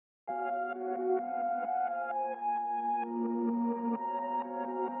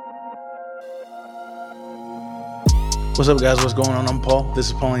What's up, guys? What's going on? I'm Paul. This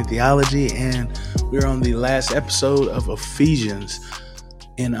is Pauline Theology, and we're on the last episode of Ephesians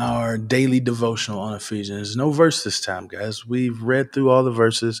in our daily devotional on Ephesians. No verse this time, guys. We've read through all the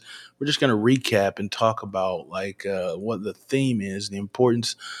verses. We're just going to recap and talk about what the theme is, the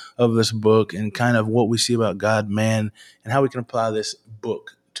importance of this book, and kind of what we see about God, man, and how we can apply this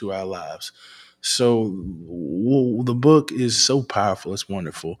book to our lives. So the book is so powerful. It's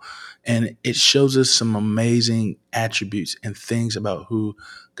wonderful. And it shows us some amazing attributes and things about who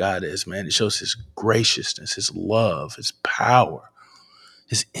God is, man. It shows his graciousness, his love, his power,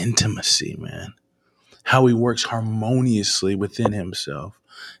 his intimacy, man. How he works harmoniously within himself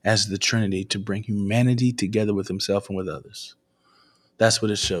as the Trinity to bring humanity together with himself and with others. That's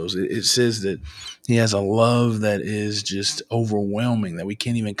what it shows. It says that he has a love that is just overwhelming, that we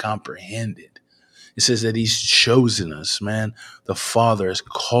can't even comprehend it. It says that he's chosen us, man. The Father has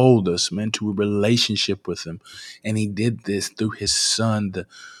called us, man, to a relationship with him. And he did this through his Son,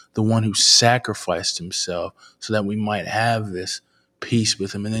 the one who sacrificed himself so that we might have this peace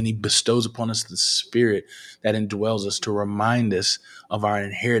with him. And then he bestows upon us the Spirit that indwells us to remind us of our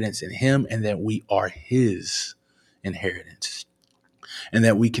inheritance in him and that we are his inheritance. And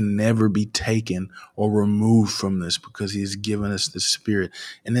that we can never be taken or removed from this because he has given us the Spirit.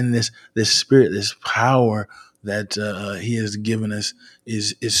 And then this Spirit, this power that he has given us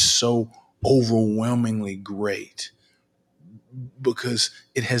is so overwhelmingly great because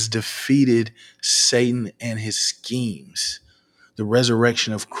it has defeated Satan and his schemes. The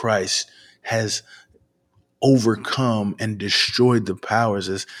resurrection of Christ has overcome and destroyed the powers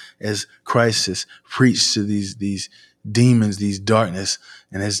as Christ has preached to these demons, these darkness,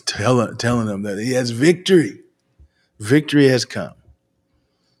 and is telling them that he has victory. Victory has come.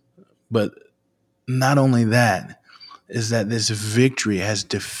 But not only that, is that this victory has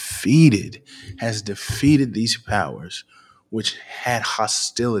defeated these powers, which had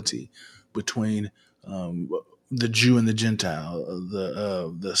hostility between the Jew and the Gentile,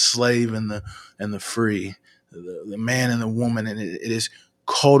 the slave and the free, the man and the woman, and it has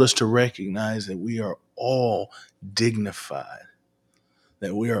called us to recognize that we are all dignified,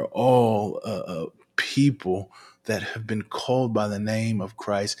 that we are all people that have been called by the name of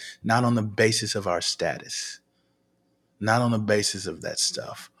Christ, not on the basis of our status, not on the basis of that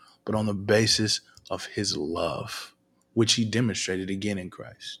stuff, but on the basis of his love, which he demonstrated again in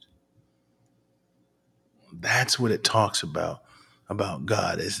Christ. That's what it talks about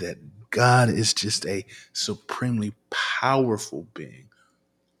God, is that God is just a supremely powerful being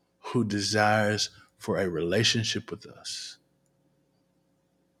who desires for a relationship with us,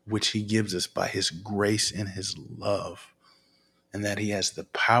 which he gives us by his grace and his love, and that he has the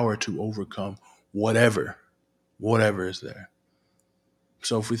power to overcome whatever is there.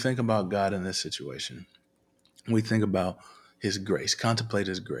 So if we think about God in this situation, we think about his grace, contemplate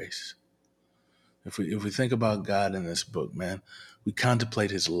his grace. If we think about God in this book, man, we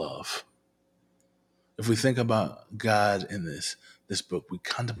contemplate his love. If we think about God in this book, we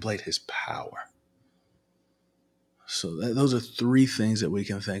contemplate his power. So those are three things that we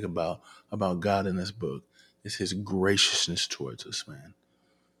can think about God in this book. Is his graciousness towards us, man,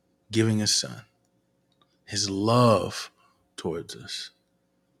 giving his son, his love towards us,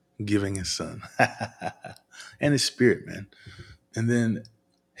 giving his son, and his Spirit, man, and then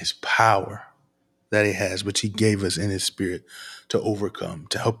his power that he has, which he gave us in his Spirit to overcome,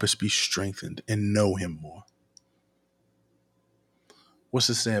 to help us be strengthened and know him more. What's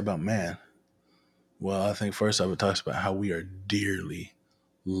to say about man? Well, I think first off, it talks about how we are dearly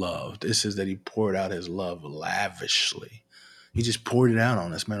loved. It says that he poured out his love lavishly. He just poured it out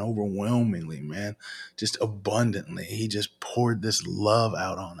on us, man, overwhelmingly, man, just abundantly. He just poured this love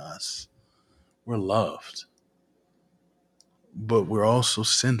out on us. We're loved, but we're also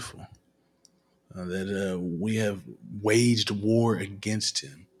sinful. That we have waged war against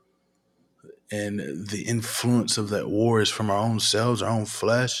him. And the influence of that war is from our own selves, our own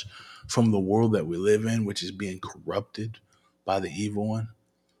flesh, from the world that we live in, which is being corrupted by the evil one.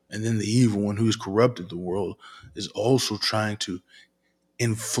 And then the evil one who has corrupted the world is also trying to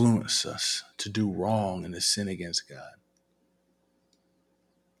influence us to do wrong and to sin against God.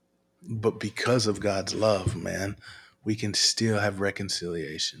 But because of God's love, man, we can still have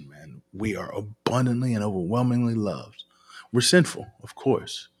reconciliation, man. We are abundantly and overwhelmingly loved. We're sinful, of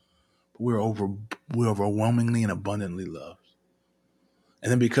course, but we're overwhelmingly and abundantly loved.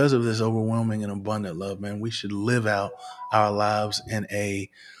 And then because of this overwhelming and abundant love, man, we should live out our lives in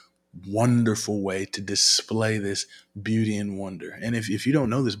a wonderful way to display this beauty and wonder. And if you don't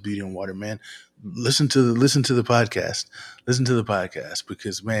know this beauty and wonder, man, listen to the podcast. Listen to the podcast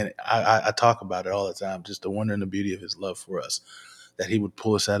because, man, I talk about it all the time. Just the wonder and the beauty of His love for us, that He would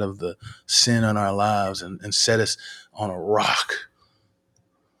pull us out of the sin in our lives and set us on a rock,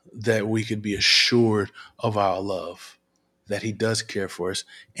 that we could be assured of our love, that He does care for us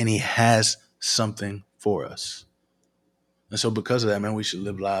and He has something for us. And so because of that, man, we should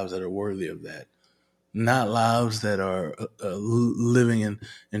live lives that are worthy of that. Not lives that are living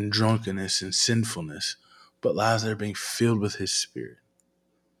in drunkenness and sinfulness, but lives that are being filled with His Spirit.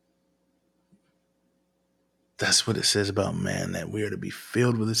 That's what it says about man, that we are to be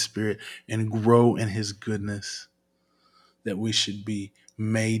filled with His Spirit and grow in His goodness, that we should be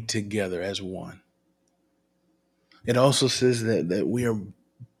made together as one. It also says that we are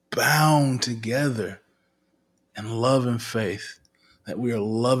bound together in love and faith, that we are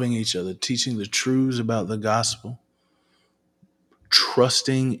loving each other, teaching the truths about the gospel,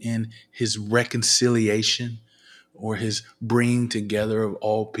 trusting in His reconciliation or His bringing together of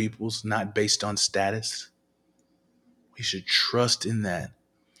all peoples, not based on status. We should trust in that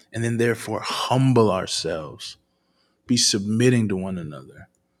and then therefore humble ourselves, be submitting to one another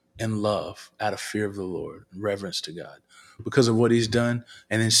in love out of fear of the Lord, reverence to God because of what He's done,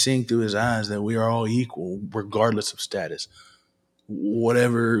 and then seeing through His eyes that we are all equal regardless of status,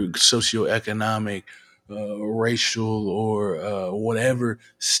 whatever socioeconomic, racial, or whatever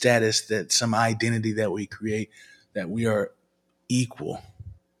status, that some identity that we create, that we are equal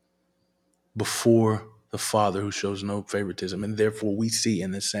before the Father who shows no favoritism. And therefore we see in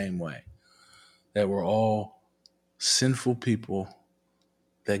the same way that we're all sinful people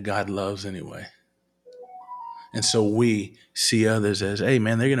that God loves anyway. And so we see others as, hey,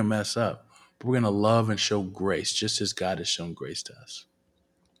 man, they're going to mess up, but we're going to love and show grace just as God has shown grace to us.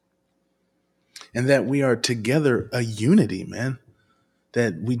 And that we are together a unity, man.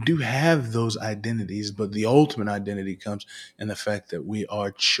 That we do have those identities, but the ultimate identity comes in the fact that we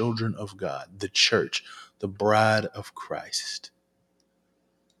are children of God, the church, the bride of Christ.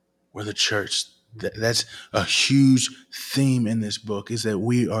 We're the church. That's a huge theme in this book, is that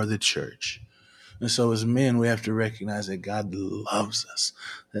we are the church. And so as men, we have to recognize that God loves us,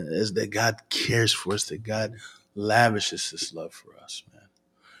 that God cares for us, that God lavishes this love for us, man.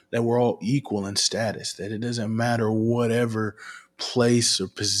 That we're all equal in status, that it doesn't matter whatever place or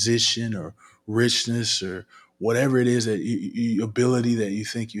position or richness or whatever it is that ability that you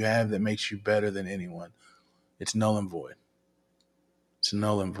think you have that makes you better than anyone. It's null and void. It's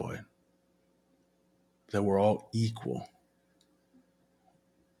null and void. That we're all equal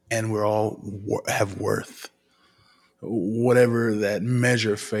and we're all have worth. Whatever that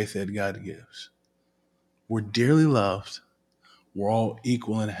measure of faith that God gives. We're dearly loved. We're all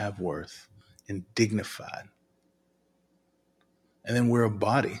equal and have worth and dignified. And then we're a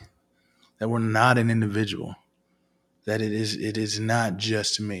body, that we're not an individual, that it is not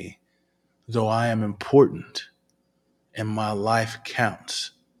just me. Though I am important and my life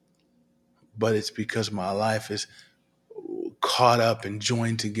counts, but it's because my life is caught up and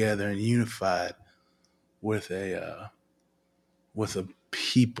joined together and unified with a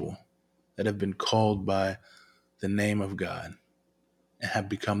people that have been called by the name of God and have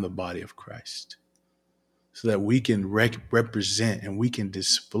become the body of Christ, so that we can represent and we can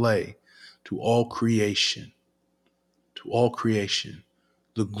display to all creation,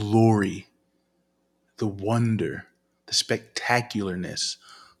 the glory, the wonder, the spectacularness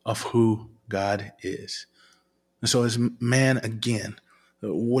of who God is. And so as man, again,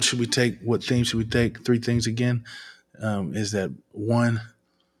 what should we take? What themes should we take? Three things again, is that one,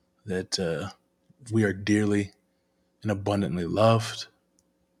 that we are dearly and abundantly loved.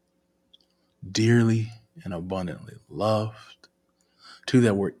 Dearly and abundantly loved. Two,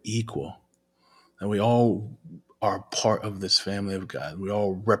 that we're equal. That we all are part of this family of God. We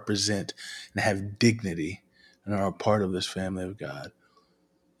all represent and have dignity and are a part of this family of God.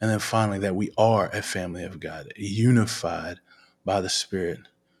 And then finally, that we are a family of God, unified by the Spirit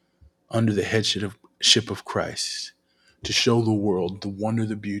under the headship of Christ, to show the world the wonder,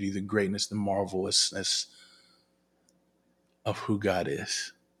 the beauty, the greatness, the marvelousness of who God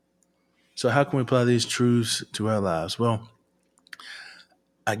is. So how can we apply these truths to our lives? Well,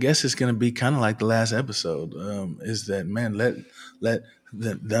 I guess it's going to be kind of like the last episode, is that, man, let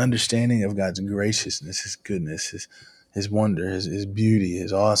the understanding of God's graciousness, His goodness, His wonder, His beauty,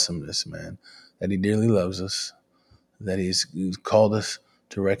 His awesomeness, man, that He dearly loves us, that He's called us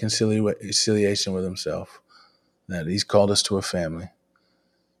to reconciliation with Himself, that He's called us to a family.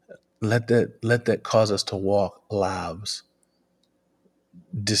 Let that cause us to walk lives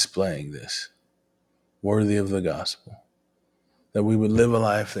displaying this, worthy of the gospel. That we would live a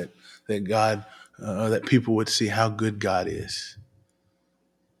life that God, that people would see how good God is,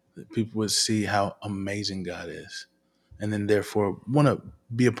 that people would see how amazing God is, and then therefore want to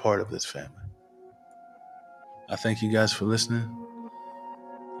be a part of this family. I thank you guys for listening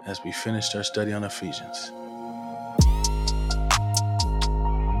as we finished our study on Ephesians.